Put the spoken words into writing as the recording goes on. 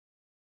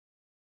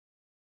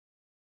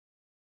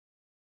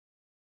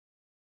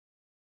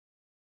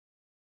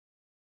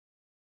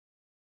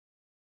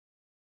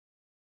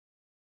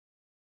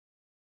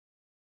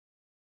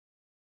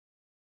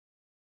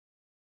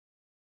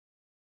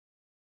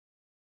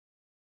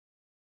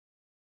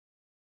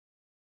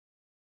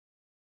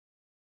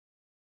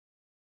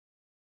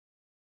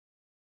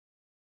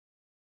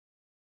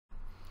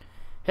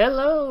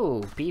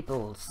Hello,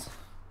 peoples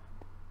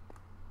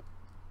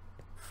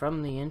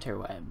from the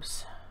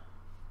interwebs.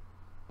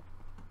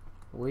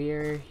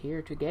 We're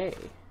here today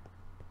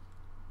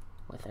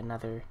with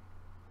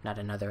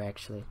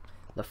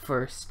the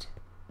first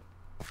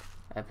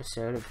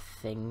episode of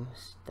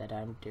things that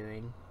I'm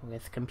doing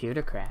with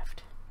ComputerCraft.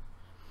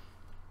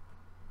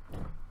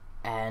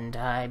 And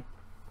I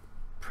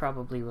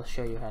probably will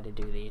show you how to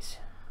do these.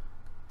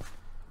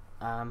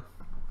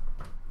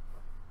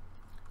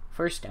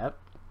 First up,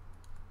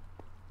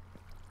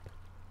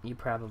 you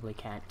probably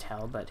can't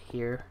tell, but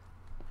here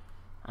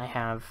I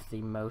have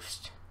the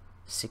most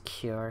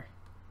secure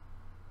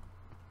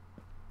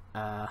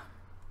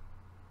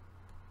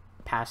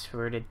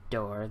passworded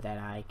door that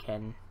I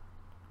can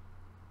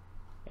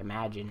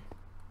imagine.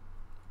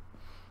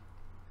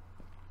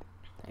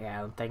 Yeah,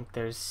 I don't think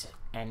there's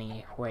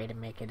any way to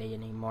make it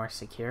any more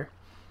secure.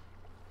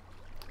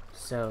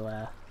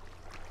 So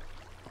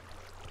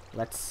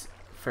let's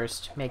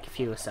first make a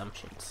few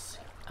assumptions.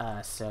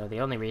 So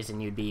the only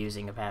reason you'd be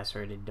using a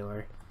passworded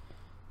door,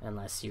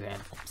 unless you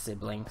have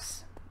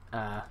siblings,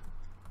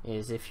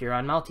 is if you're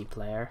on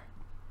multiplayer.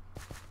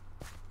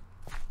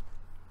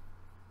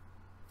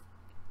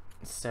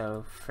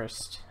 So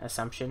first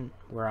assumption,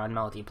 we're on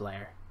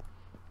multiplayer.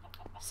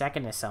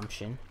 Second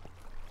assumption,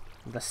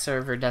 the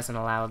server doesn't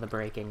allow the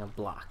breaking of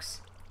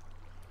blocks.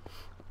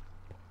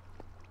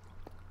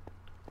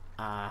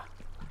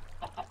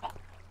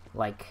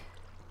 Like,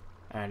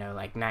 I don't know,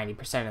 like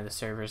 90% of the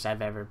servers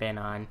I've ever been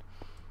on,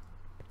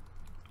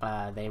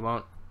 they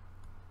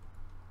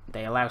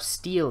allow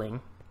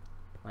stealing,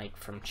 like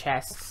from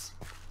chests,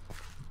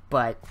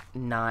 but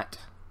not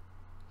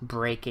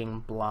breaking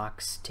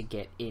blocks to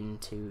get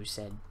into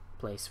said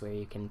place where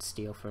you can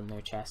steal from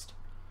their chest.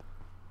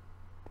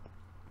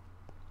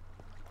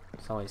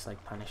 It's always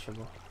like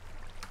punishable.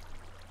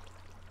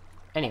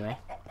 Anyway,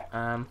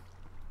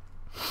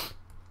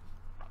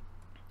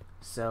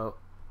 so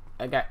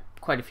I got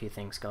quite a few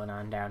things going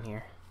on down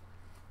here.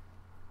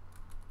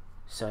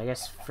 So I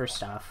guess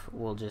first off,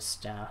 we'll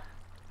just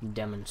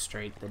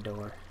demonstrate the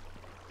door.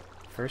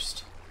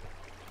 First,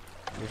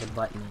 there's a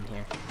button in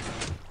here,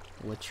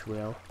 which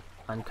will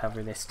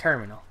uncover this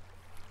terminal.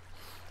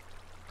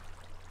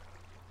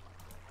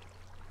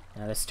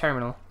 Now this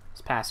terminal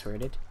is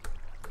passworded.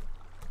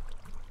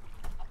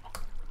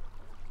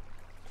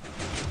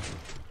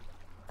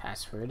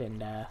 Password,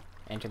 and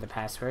enter the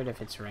password.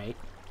 If it's right,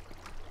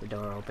 the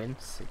door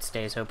opens. It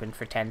stays open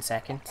for 10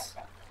 seconds.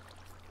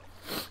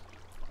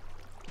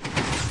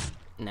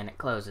 And then it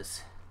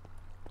closes.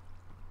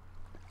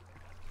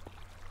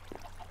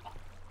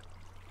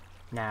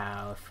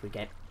 Now, if we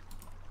get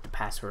the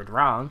password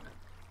wrong,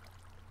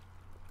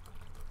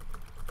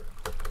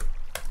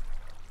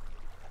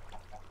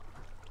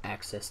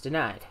 access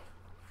denied.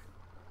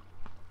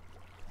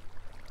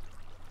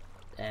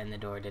 And the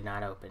door did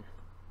not open.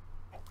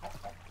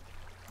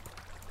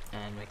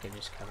 And we can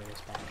just cover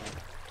this back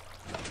up.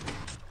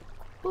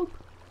 Boop.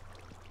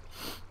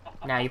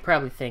 Now you're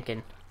probably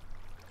thinking,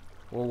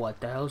 well,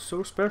 what the hell's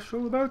so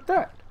special about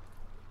that?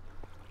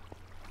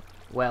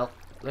 Well,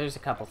 there's a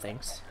couple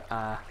things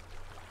that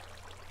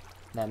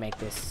make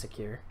this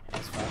secure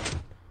as well.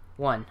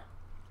 One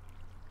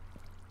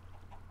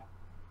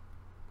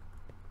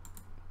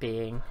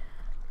being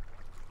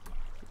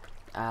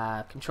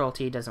Ctrl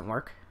T doesn't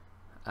work.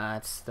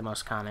 It's the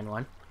most common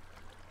one.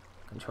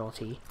 Ctrl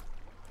T.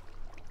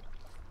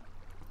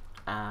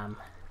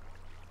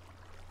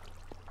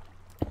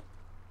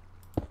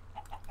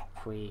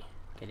 If we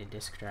get a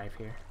disk drive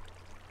here,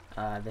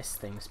 this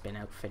thing's been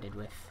outfitted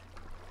with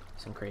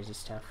some crazy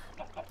stuff.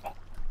 I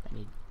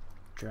need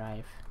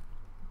drive.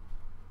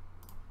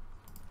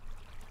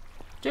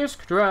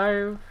 Disk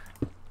drive!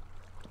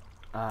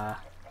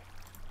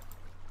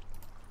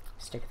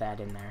 Stick that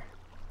in there.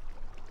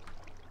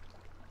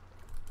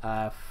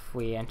 If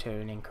we enter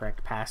an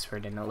incorrect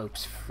password and it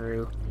loops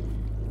through,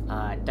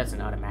 it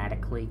doesn't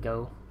automatically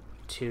go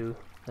to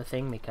the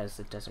thing because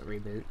it doesn't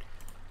reboot.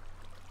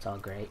 It's all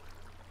great.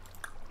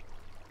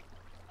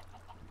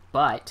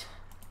 But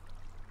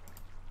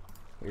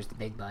here's the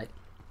big but.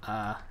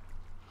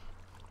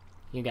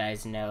 You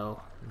guys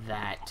know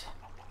that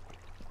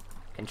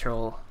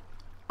Ctrl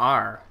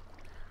R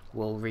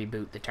will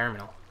reboot the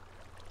terminal.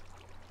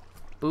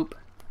 Boop.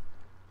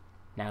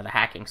 Now the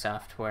hacking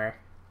software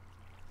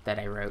that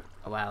I wrote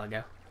a while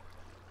ago,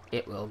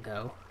 it will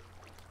go.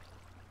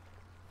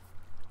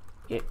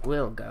 It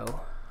will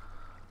go.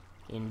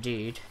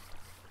 Indeed.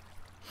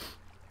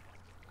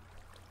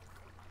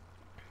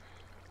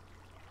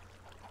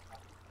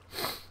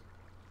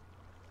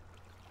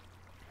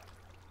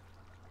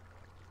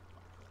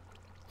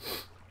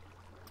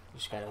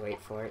 Just gotta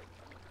wait for it.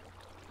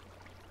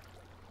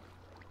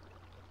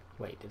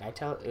 Wait, did I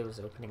tell it was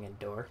opening a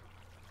door?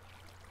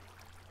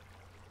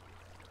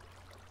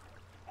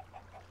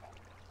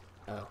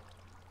 Oh.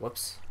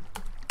 Whoops.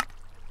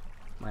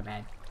 My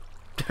bad.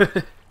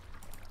 It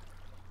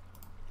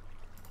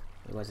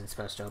wasn't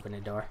supposed to open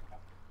a door.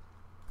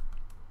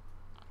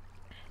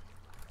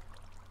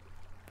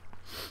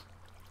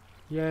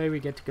 Yay, we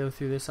get to go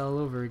through this all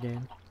over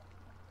again.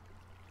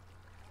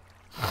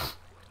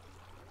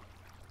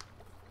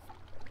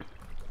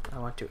 I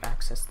want to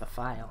access the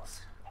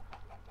files.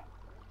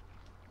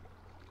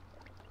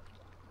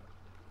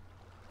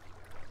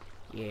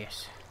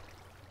 Yes.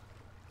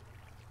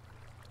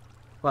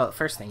 Well, the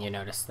first thing you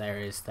notice there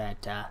is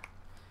that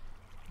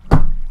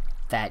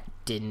that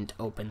didn't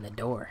open the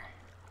door.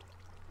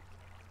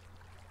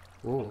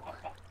 Ooh.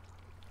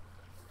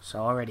 So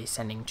already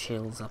sending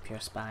chills up your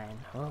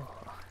spine. Oh.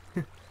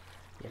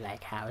 You're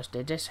like, how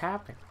did this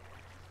happen?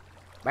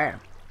 Bam.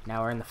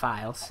 Now we're in the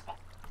files.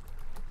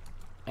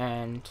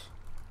 And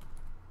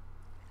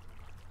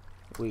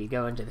we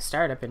go into the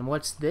startup, and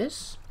what's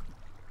this?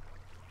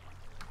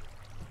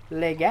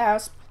 Le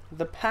gasp,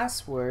 the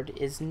password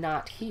is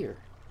not here.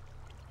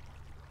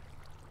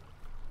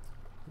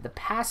 The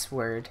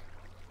password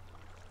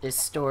is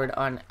stored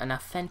on an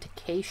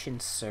authentication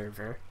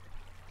server,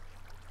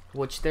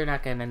 which they're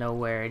not gonna know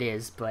where it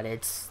is, but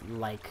it's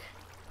like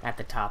at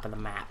the top of the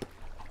map,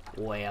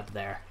 way up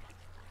there.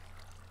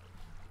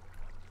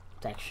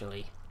 It's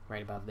actually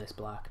right above this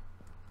block.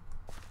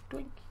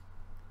 Doink.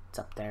 It's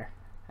up there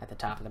at the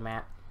top of the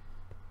map.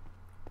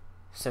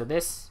 So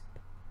this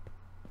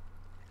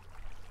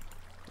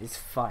is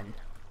fun.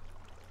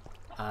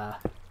 Oh,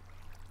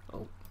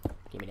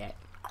 give me that.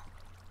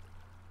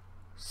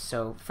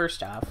 So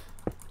first off,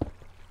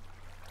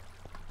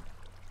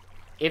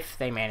 if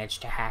they manage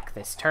to hack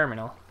this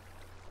terminal,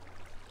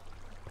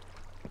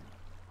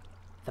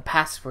 the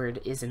password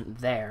isn't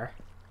there,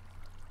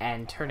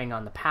 and turning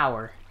on the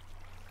power,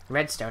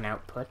 redstone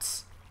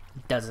outputs,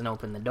 doesn't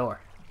open the door.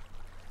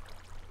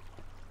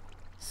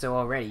 So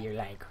already you're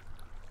like,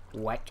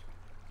 what?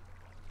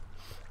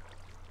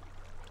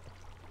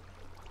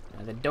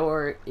 Now the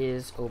door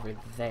is over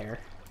there,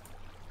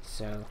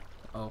 so,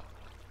 oh,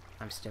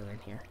 I'm still in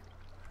here.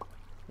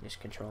 Just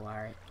Ctrl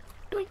R it.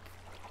 Doink!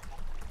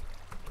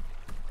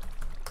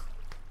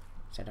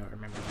 So I don't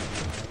remember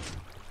what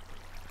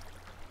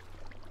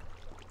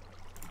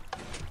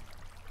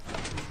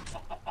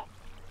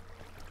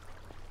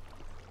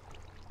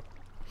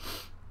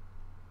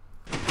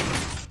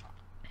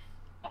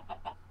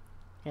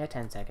Yeah,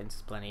 10 seconds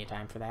is plenty of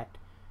time for that.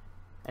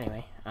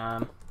 Anyway,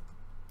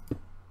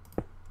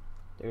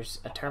 there's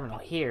a terminal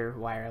here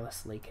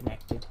wirelessly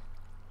connected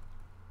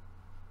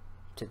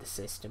to the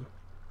system.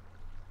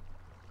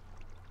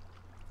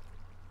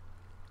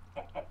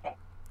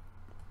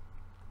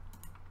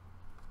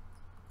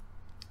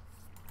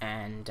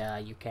 And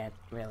you can't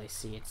really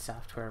see its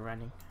software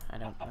running. I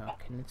don't know.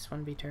 Can this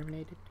one be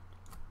terminated?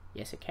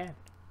 Yes, it can.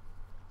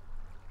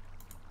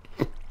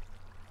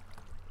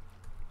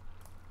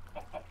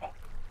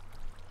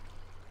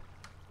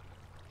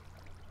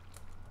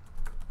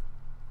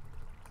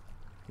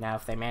 Now,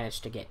 if they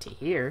manage to get to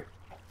here,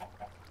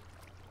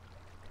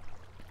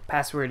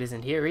 password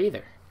isn't here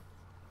either.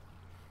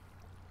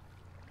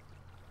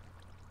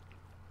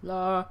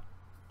 La.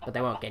 But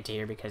they won't get to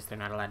here because they're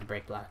not allowed to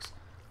break blocks.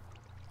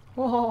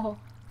 Whoa.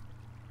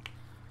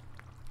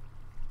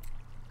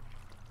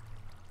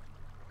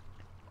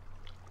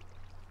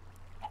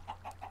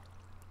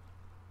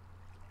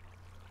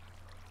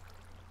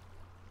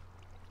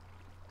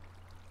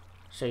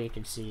 So you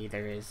can see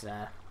there is,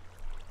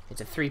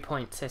 it's a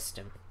 3-point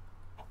system.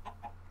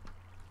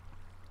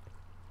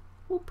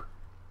 Whoop.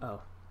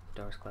 Oh,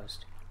 the door's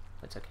closed.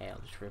 That's okay, I'll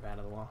just rip out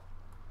of the wall.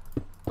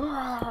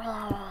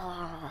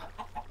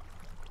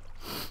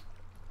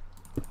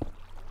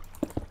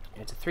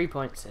 It's a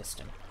 3-point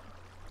system.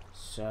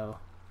 So,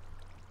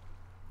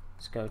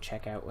 let's go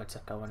check out what's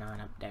going on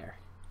up there.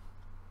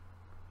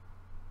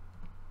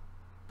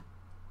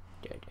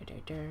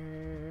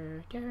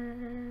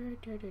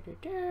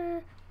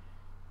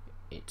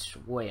 It's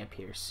way up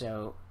here,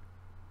 so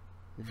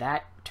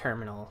that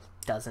terminal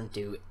doesn't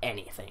do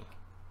anything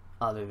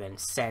other than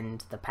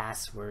send the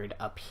password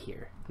up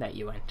here that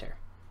you enter.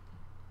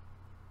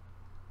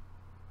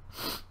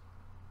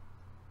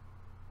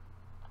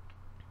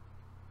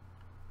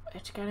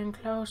 It's getting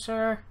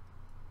closer.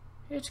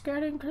 It's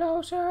getting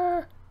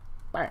closer.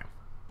 Bam.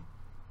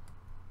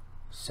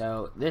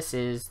 So this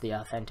is the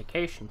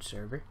authentication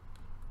server.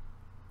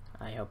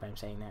 I hope I'm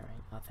saying that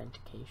right.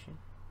 Authentication.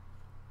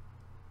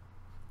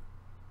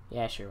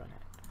 Yeah, sure, why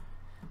not?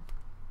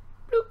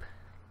 Bloop.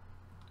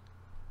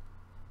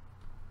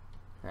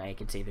 Now you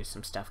can see there's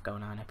some stuff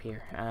going on up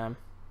here. I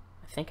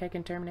think I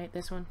can terminate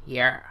this one.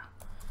 Yeah.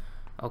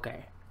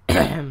 Okay.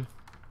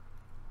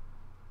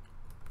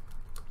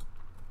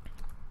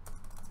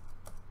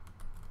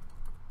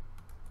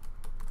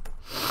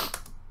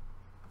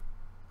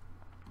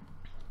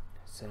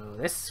 So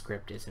this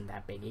script isn't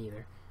that big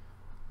either.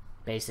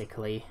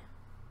 Basically,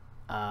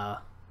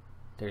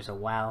 there's a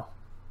while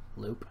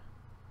loop.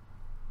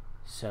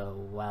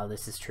 So while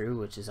this is true,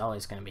 which is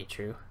always going to be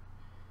true,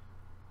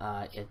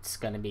 it's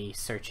going to be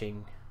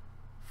searching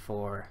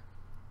for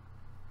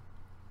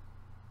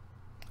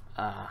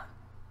a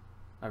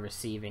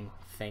receiving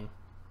thing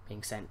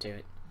being sent to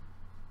it,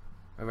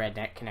 a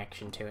rednet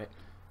connection to it.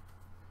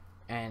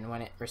 And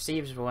when it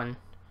receives one,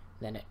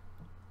 then it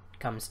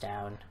comes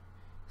down,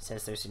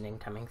 says there's an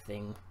incoming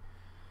thing,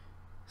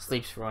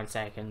 sleeps for 1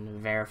 second,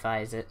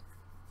 verifies it.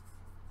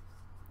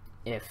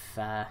 If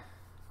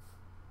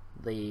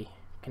the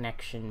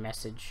connection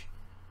message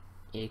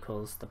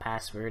equals the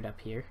password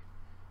up here,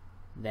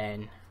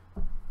 then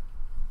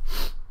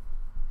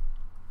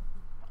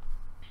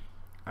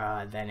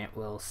it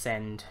will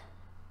send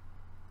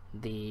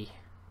the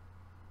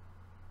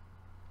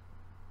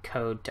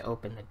code to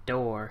open the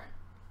door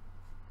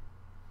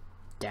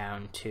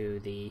down to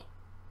the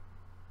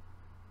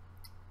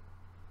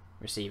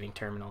receiving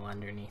terminal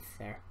underneath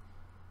there,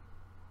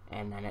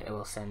 and then it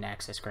will send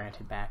access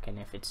granted back, and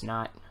if it's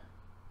not,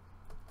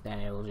 then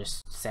it will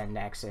just send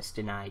access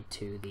denied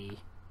to the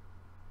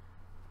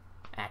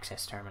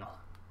access terminal.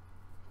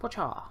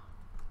 Pocha!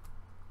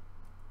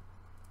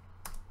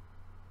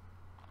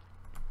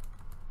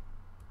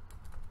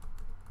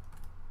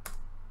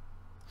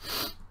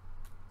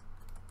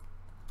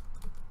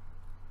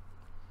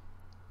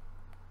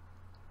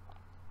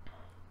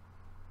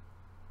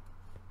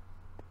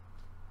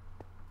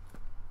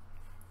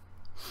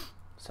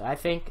 So I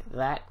think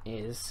that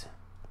is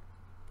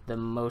the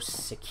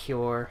most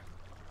secure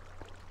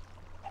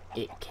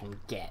it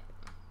can get,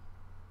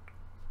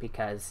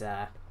 because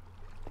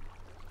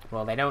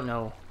well, they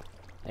don't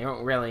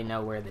really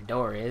know where the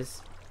door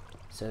is,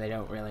 so they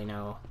don't really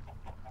know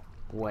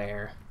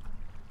where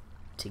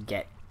to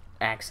get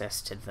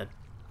access to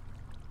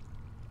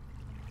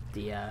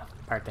the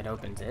part that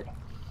opens it.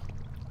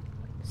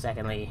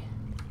 Secondly,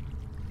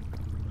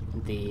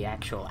 the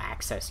actual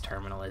access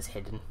terminal is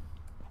hidden.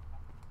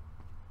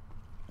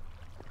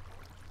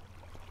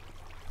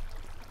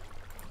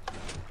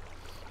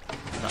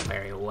 Not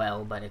very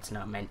well, but it's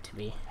not meant to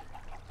be.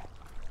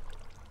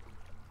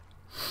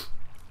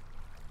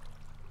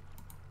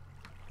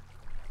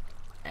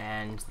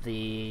 And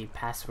the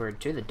password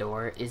to the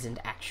door isn't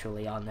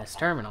actually on this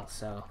terminal,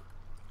 so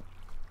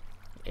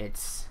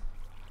it's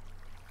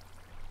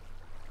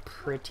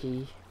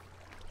pretty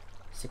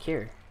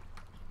secure.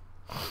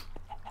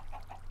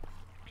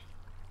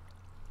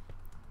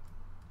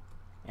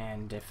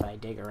 And if I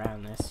dig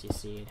around this, you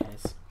see it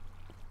has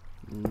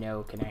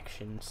no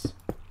connections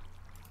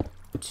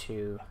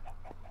to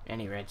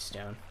any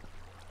redstone,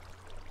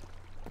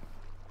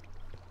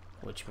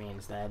 which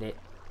means that it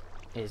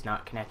is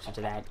not connected to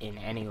that in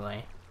any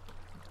way.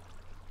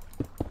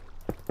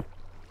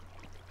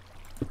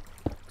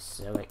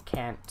 So it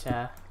can't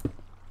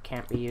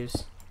be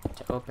used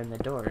to open the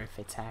door if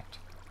it's hacked.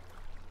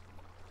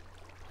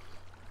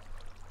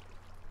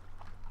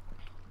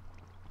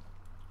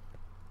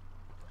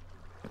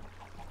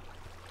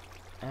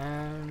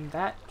 And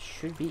that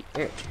should be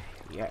it.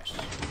 Yes.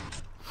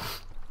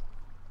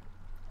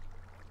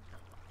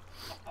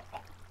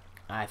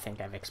 I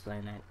think I've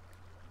explained that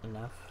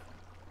enough.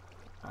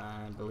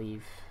 I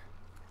believe.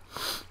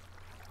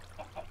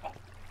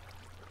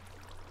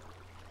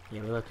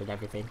 Yeah, we looked at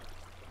everything.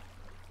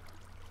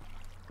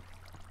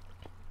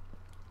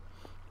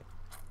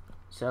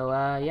 So,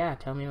 yeah,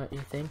 tell me what you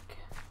think.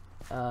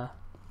 I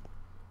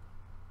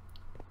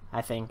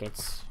think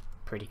it's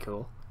pretty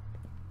cool.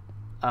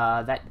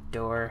 That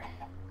door's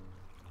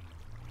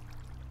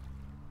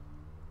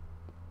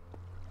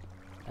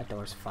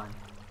fun.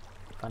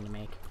 Fun to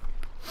make.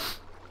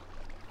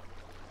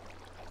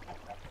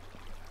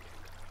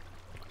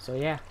 So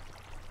yeah,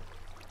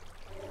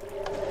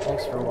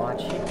 thanks for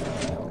watching.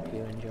 I hope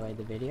you enjoyed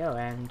the video,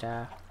 and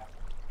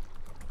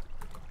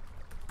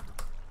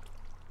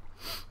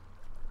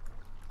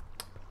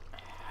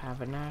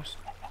have a nice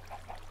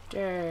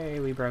day.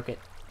 We broke it.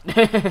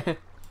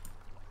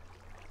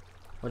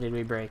 What did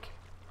we break?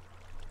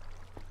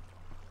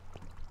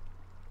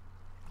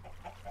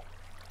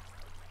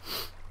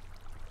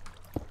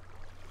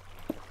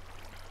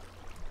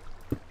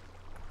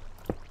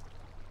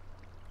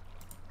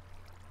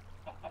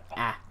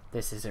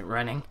 This isn't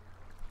running.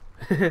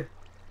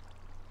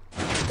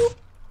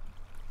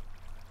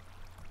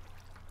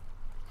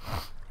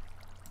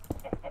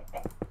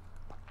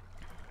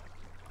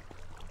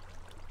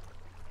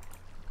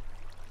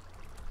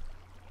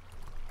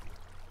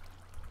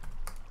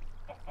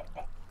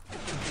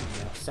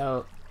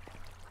 So,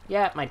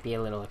 yeah, it might be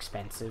a little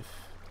expensive.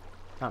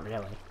 Not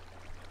really.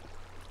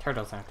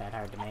 Turtles aren't that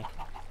hard to make.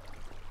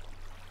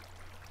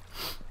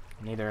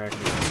 Neither are the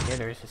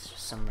computers, it's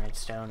just some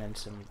redstone and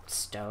some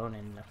stone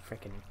and a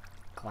freaking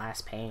glass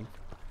pane.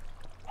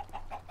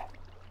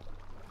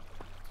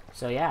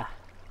 So yeah,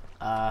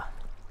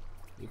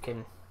 you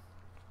can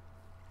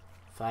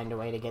find a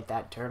way to get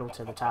that turtle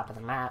to the top of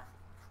the map.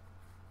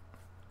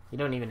 You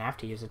don't even have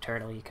to use a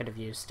turtle, you could have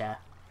used,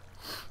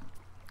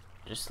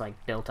 just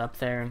like built up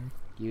there and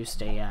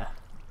used a,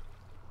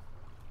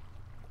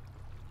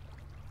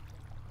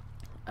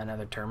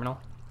 another terminal.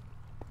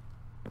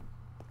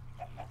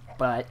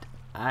 But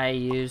I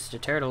used a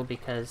turtle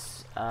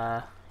because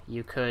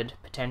you could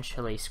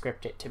potentially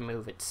script it to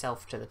move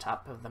itself to the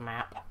top of the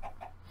map.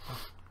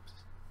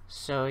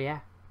 So yeah,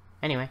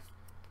 anyway,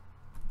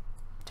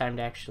 time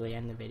to actually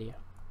end the video.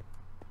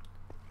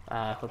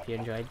 Hope you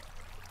enjoyed.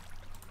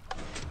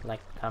 like,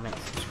 comment,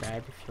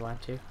 subscribe if you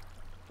want to.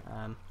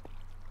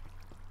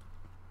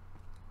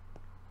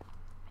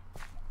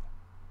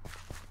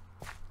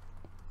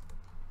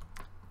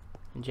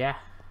 And yeah,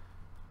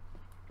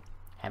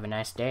 have a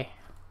nice day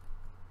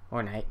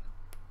or night,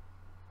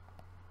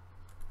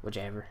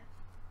 whichever.